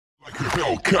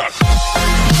Hellcat.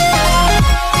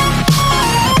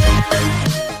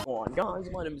 On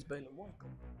guys, my name is Ben and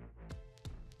welcome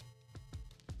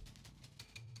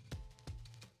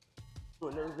to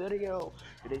another video.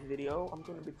 Today's video, I'm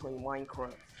gonna be playing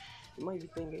Minecraft. You might be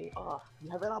thinking, you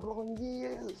haven't uploaded in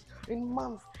years, in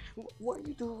months. What are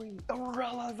you doing?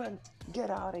 Irrelevant. Get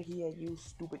out of here, you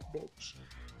stupid bitch.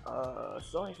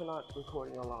 Sorry for not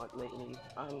recording a lot lately.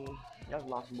 I've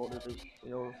lost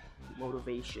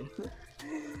motivation.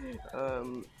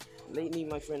 Lately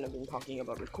my friend have been talking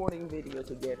about recording video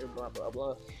together, blah blah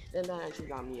blah, and that actually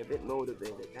got me a bit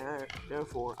motivated.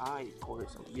 Therefore, I recorded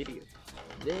some video.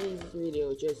 Today's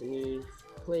video is just me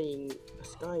playing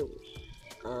Skyward.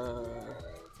 I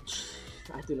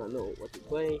do not know what to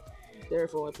play,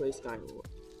 therefore I play Skyward.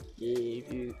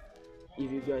 If you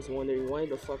guys wondering why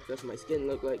the fuck does my skin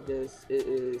look like this, it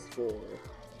is for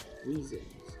reasons.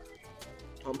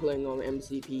 I'm playing on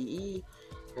MCPE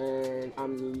and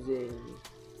I'm using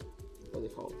what's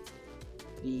it called?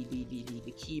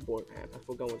 The keyboard app. I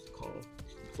forgot what it's called,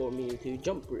 for me to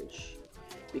jump bridge,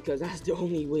 because that's the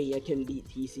only way I can beat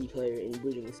PC player in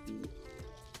bridging speed.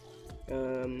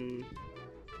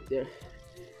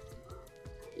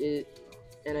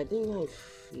 And I think I've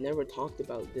never talked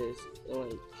about this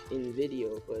like in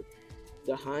video, but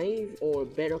the Hive or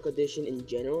Bedrock Edition in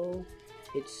general,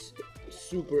 it's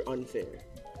super unfair.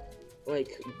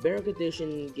 Like Bedrock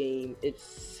Edition game,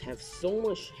 have so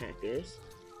much hackers,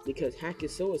 because hack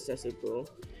is so accessible.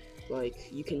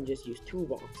 Like you can just use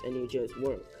toolbox and it just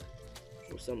work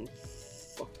for some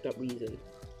fucked up reason.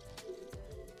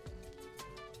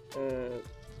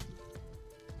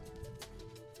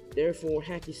 Therefore,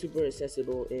 hack is super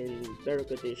accessible in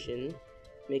Bedrock Edition,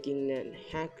 making that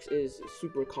hacks is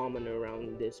super common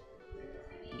around this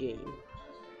game.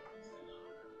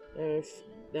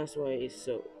 That's why it's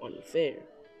so unfair.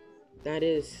 That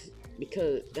is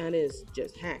because that is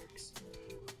just hacks.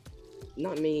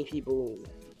 Not many people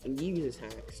uses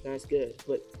hacks, that's good,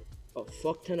 but a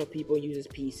fuck ton of people uses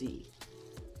PC.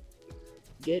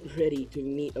 Get ready to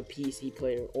meet a PC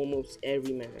player almost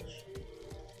every match.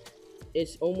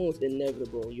 It's almost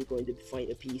inevitable you're going to fight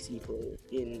a PC player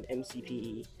in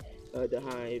MCPE, the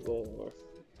Hive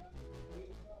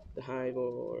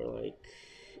or like,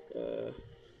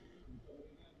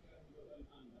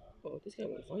 oh, this guy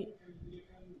wanna fight.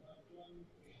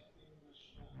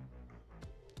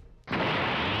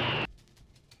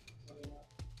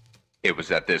 It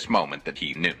was at this moment that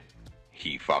he knew.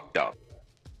 He fucked up.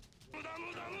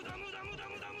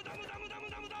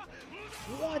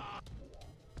 What?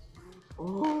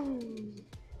 Oh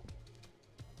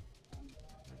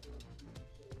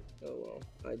well,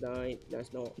 I died.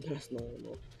 That's normal.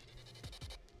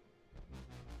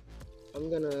 I'm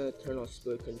gonna turn off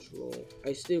speed control.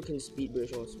 I still can speed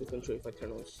bridge on speed control if I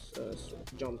turn on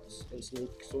jumps and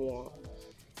sneak swap.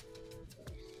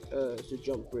 So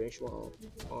jump bridge while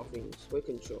offing speed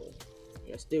control.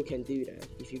 I still can do that.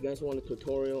 If you guys want a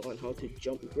tutorial on how to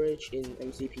jump bridge in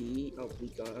MCPE, I'll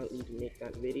need to make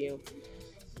that video.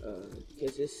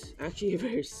 Because it's actually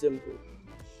very simple.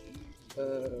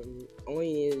 All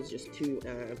you need is just 2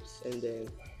 apps and then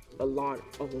a lot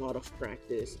of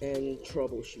practice and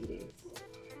troubleshooting.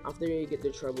 After you get the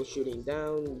troubleshooting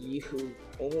down, you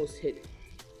almost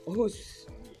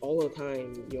all the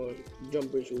time your jump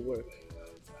bridge will work.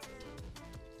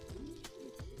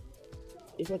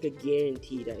 It's like a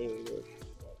guarantee that it will work.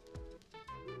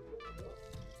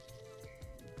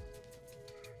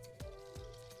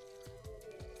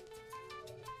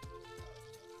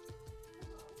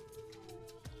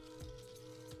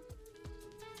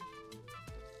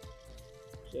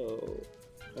 So,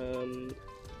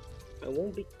 I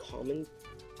won't be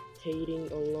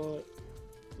commentating a lot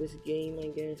this game, I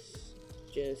guess.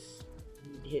 Just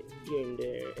hit here and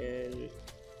there, and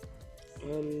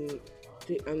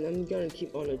I'm gonna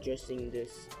keep on addressing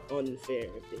this unfair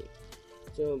thing.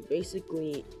 So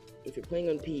basically, if you're playing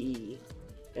on PE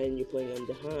and you're playing on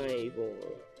the Hive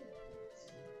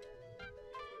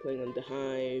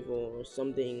or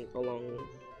something along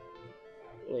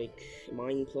like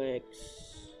Mineplex,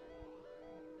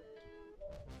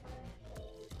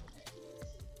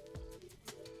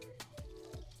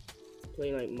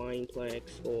 playing like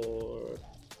Mineplex or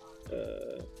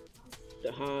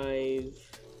the Hive,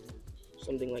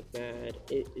 something like that,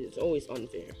 it's always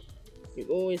unfair. You're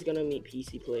always gonna meet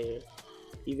PC player.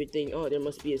 If you think, oh, there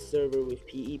must be a server with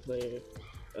PE player,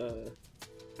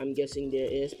 I'm guessing there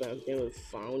is, but I've never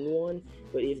found one.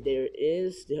 But if there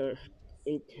is, their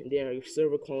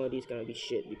server quality is gonna be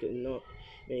shit, because not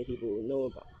many people will know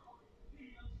about it.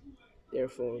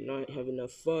 Therefore, not have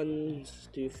enough funds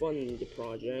to fund the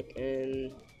project,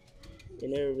 and You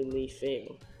never really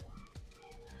fail.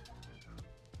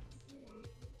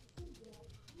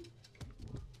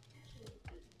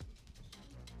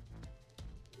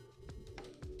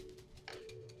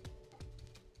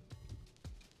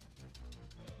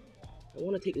 I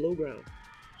want to take low ground.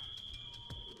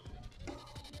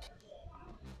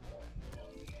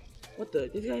 What the?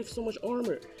 This guy has so much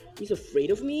armor. He's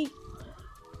afraid of me?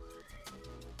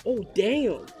 Oh,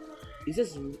 damn. Is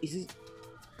this...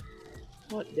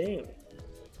 Hot damn.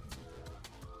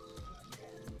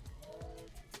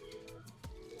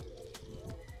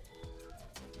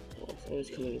 Oh, someone's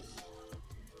coming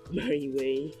my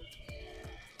way.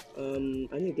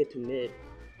 I need to get to mid.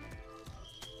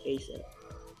 ASAP.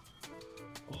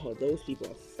 Oh, those people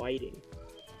are fighting.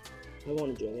 I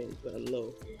want to join in, but I'm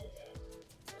low.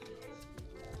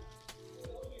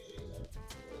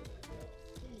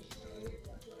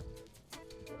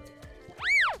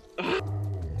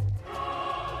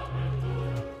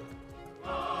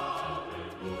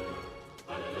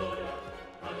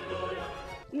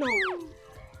 No!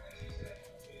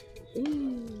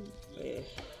 Yeah.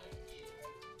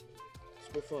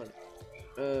 Super fun.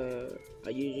 I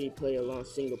usually play a lot of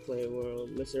single player world,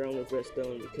 mess around with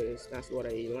redstone because that's what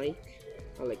I like.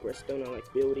 I like redstone, I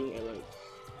like building, I like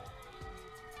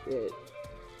it.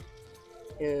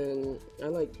 And I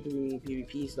like doing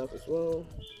PvP stuff as well.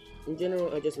 In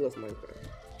general, I just love Minecraft.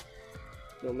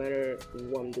 No matter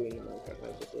what I'm doing in Minecraft,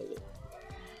 I just love it.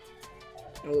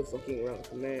 I love fucking around with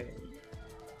command.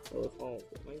 I love all of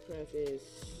it. Minecraft is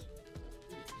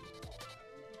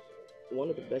one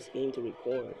of the best games to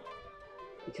record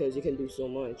because you can do so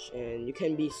much and you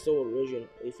can be so original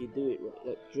if you do it right.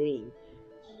 Like Dream,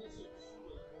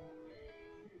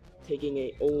 taking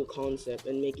an old concept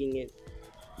and making it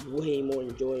way more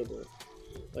enjoyable,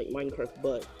 like Minecraft,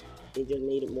 but it just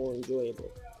made it more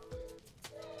enjoyable.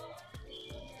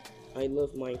 I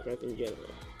love Minecraft in general.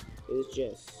 It's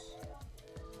just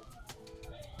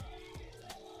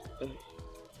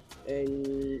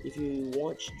and if you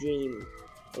watch Dream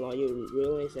a lot, you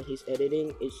realize that his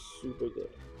editing is super good.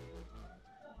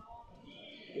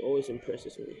 It always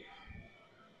impresses me.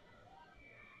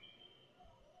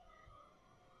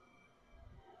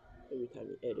 Every time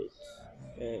he edits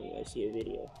and I see a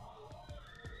video.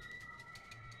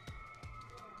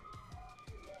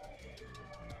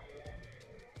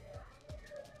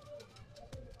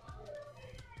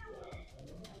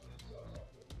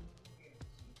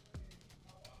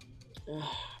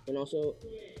 And also,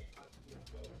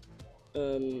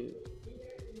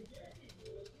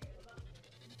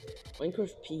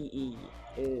 Minecraft PE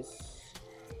is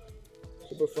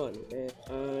super fun, and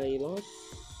I lost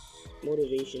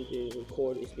motivation to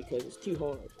record is because it's too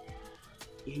hard.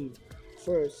 You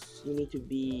need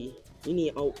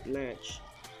to outmatch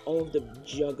all of the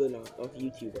juggernaut of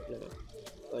YouTube right now.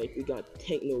 Like we got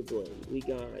Technoblade, we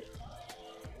got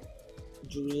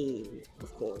Dream,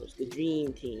 of course, the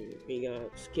Dream Team, we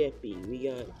got Skeppy, we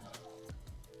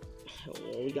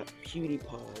got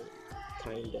PewDiePie,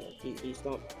 kinda. He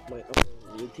stopped my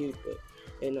upload on YouTube, but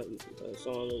and not YouTube. I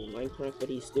saw him in Minecraft, but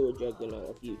he's still a juggernaut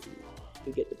of YouTube.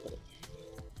 You get the point.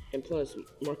 And plus,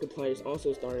 Markiplier is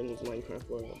also starting his Minecraft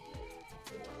world.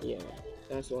 Yeah,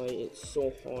 that's why it's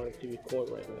so hard to record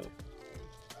right now.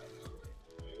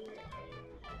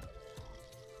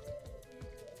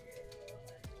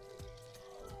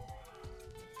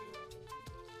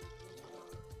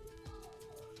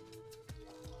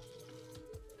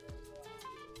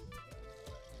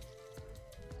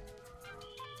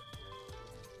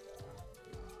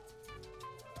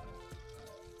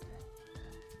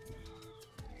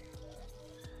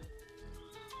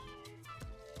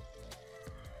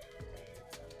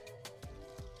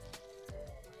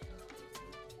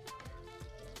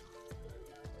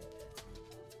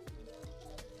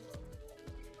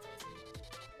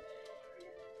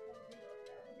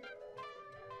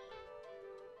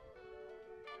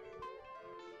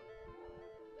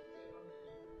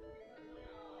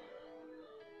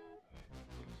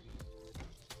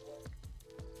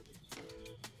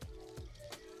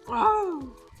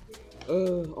 Oh!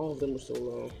 All of them were so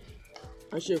low.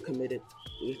 I should have committed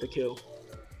with the kill.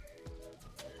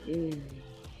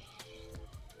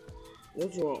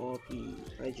 Those were all RP.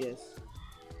 I just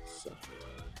suck.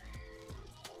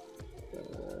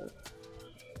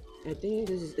 I think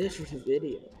this is it for the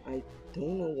video. I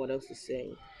don't know what else to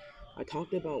say. I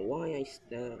talked about why I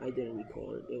didn't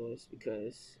record. It was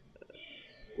because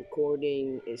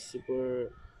recording is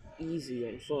super easy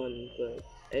and fun, but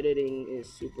editing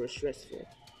is super stressful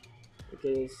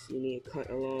because you need to cut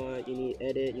a lot, you need to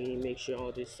edit, you need to make sure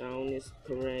all the sound is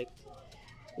correct,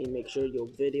 you need to make sure your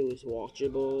video is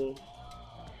watchable.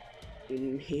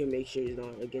 you make sure it's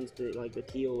not against the like the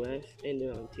TOF and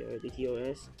the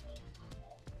TOS.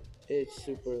 It's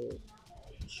super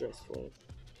stressful.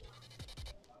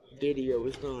 Video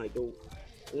is not like a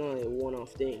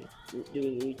one-off thing.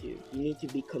 Doing YouTube, you need to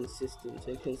be consistent,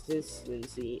 and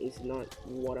consistency is not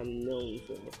what I'm known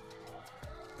for.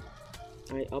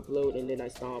 I upload and then I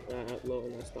stop, I upload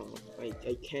and I stop. I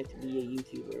can't be a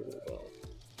YouTuber well.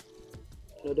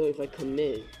 Although if I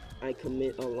commit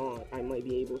a lot, I might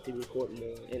be able to record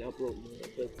more and upload more,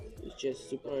 but it's just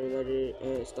super.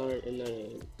 Start another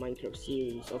Minecraft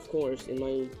series. Of course, in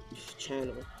my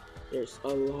channel, there's a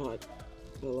lot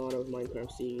of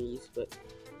Minecraft series, but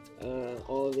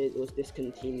all of it was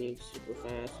discontinued super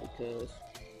fast because,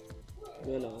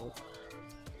 you know,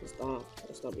 I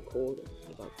stopped recording.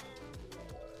 I got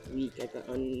weak, I got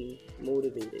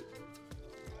unmotivated.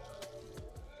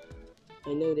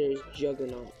 I know there's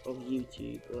juggernaut of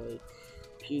YouTube, like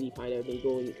PewDiePie, that have been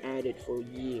going at it for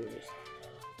years,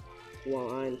 while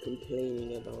I'm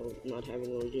complaining about not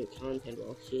having original content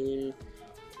while him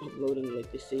uploading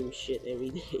like the same shit every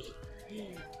day.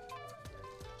 Yeah,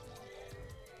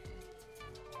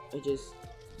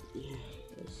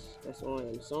 that's all.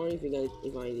 I'm sorry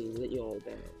if I let you all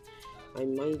down. I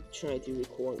might try to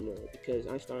record more because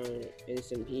I started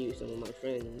SMP with some of my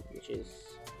friends, which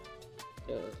is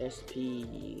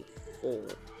SP4.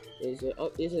 Is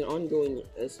an ongoing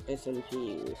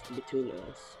SMP between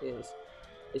us.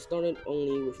 It started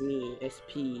only with me,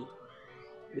 SP,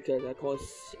 because I call it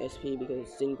SP because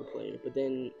it's single player, but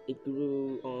then it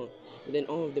grew on, but then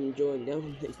all of them joined. Now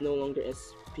it's no longer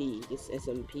SP, it's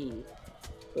SMP,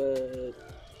 but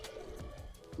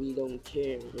we don't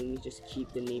care, and we just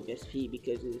keep the name SP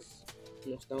because it's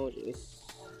nostalgic. It's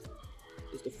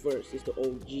the first, it's the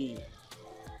OG,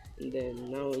 and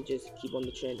then now we just keep on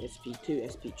the trend. SP2,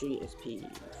 SP3,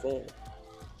 SP4,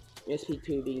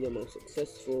 SP2 being the most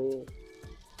successful,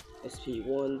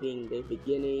 SP1 being the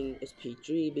beginning,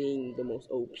 SP3 being the most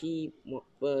OP,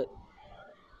 but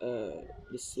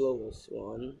the slowest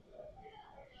one,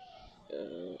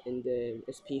 and then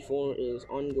SP4 is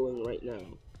ongoing right now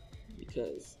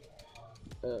because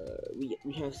we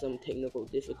have some technical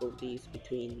difficulties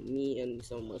between me and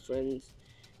some of my friends,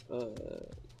 like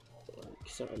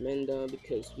Saramenda,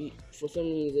 because for some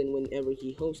reason whenever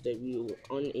he hosted we were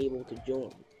unable to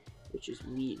join, which is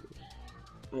weird.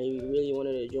 I really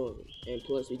wanted to join, and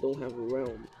plus we don't have a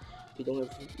realm. We don't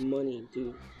have money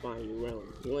to buy a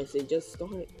realm. You know, I say just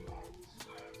start,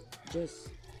 just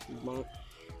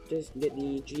get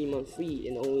the 3-month free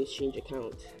and always change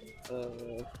account.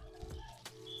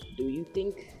 Do you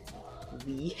think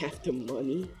we have the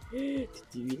money to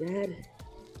do that?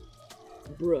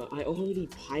 Bruh, I already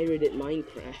pirated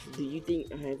Minecraft. Do you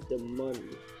think I have the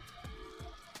money?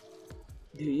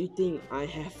 Do you think I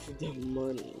have the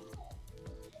money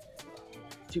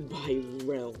to buy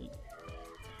realm?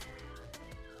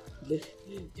 Do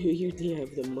you think I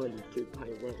have the money to buy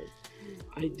realm?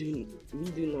 We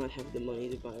do not have the money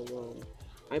to buy realm.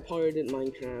 I pirated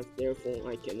Minecraft, therefore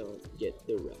I cannot get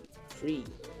the realm free.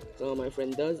 So my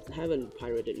friend haven't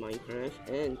pirated Minecraft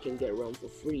and can get realm for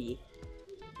free,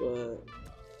 but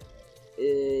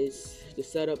the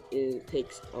setup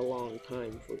takes a long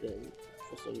time for them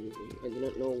for some reason. I do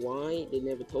not know why. They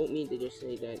never told me. They just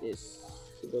say that it's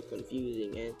super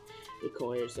confusing and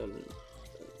requires some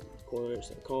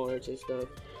cards and stuff.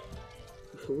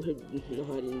 We're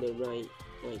not in the right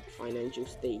financial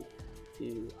state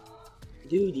to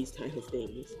do these kind of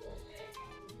things.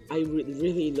 I would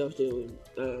really love to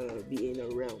be in a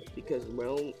realm, because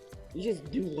realm, you just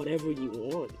do whatever you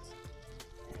want.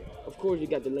 Of course, you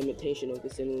got the limitation of the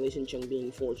simulation chunk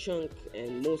being 4 chunk,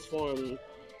 and most farm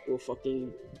will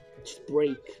fucking just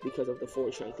break because of the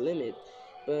 4 chunk limit.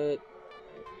 But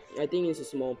I think it's a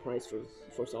small price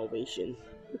for salvation.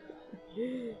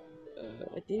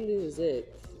 I think this is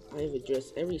it. I have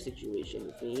addressed every situation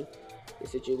with me. The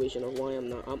situation of why I'm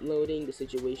not uploading, the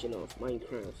situation of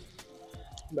Minecraft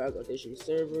bug audition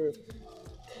server,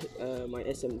 my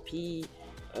SMP.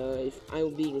 If I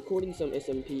will be recording some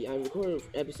SMP, I recorded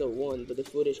episode 1, but the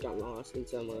footage got lost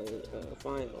inside my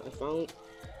file. I found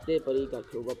it, but it got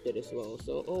corrupted as well.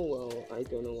 So, oh well, I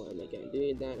don't know why am I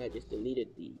doing that. I just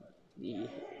deleted the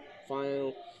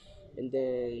file, and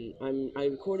then I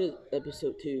recorded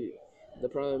episode 2. The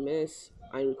problem is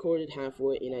I recorded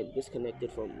halfway and I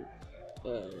disconnected from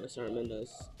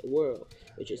Saramenda's world,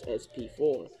 which is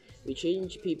SP4. We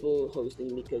changed people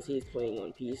hosting because he's playing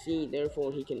on PC,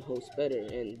 therefore he can host better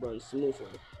and run smoother,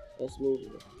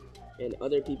 and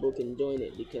other people can join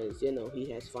it because, you know,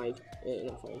 he has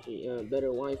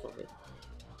better Wi-Fi.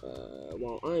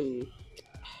 While I'm,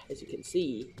 as you can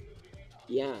see,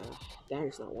 yeah, that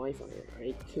is not Wi-Fi,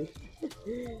 right?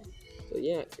 So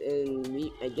yeah,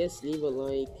 and I guess leave a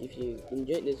like if you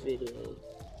enjoyed this video.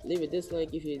 Leave a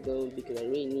dislike if you don't, because I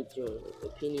really need your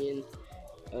opinion.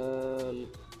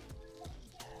 Um,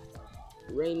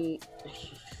 Rain,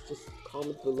 just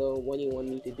comment below what you want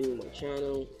me to do on my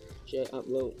channel. Should I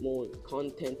upload more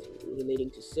content relating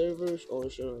to servers, or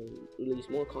should I release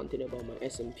more content about my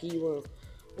SMP world,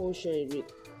 or should I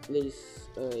release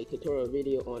a tutorial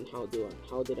video on how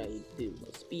did I do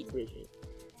my speed bridging?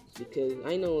 Because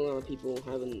I know a lot of people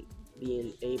haven't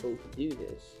been able to do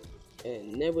this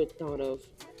and never thought of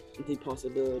the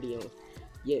possibility of,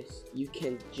 yes, you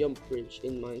can jump bridge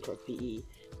in Minecraft PE,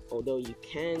 although you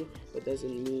can, but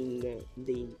doesn't mean that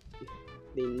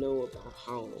they know about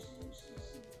how.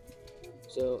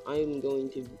 So I'm going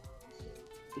to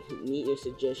need your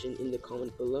suggestion in the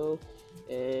comment below,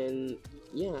 and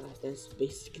yeah, that's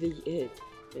basically it.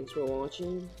 Thanks for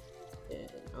watching,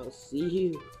 and I'll see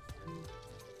you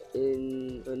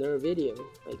in another video,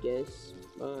 I guess.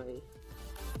 Bye.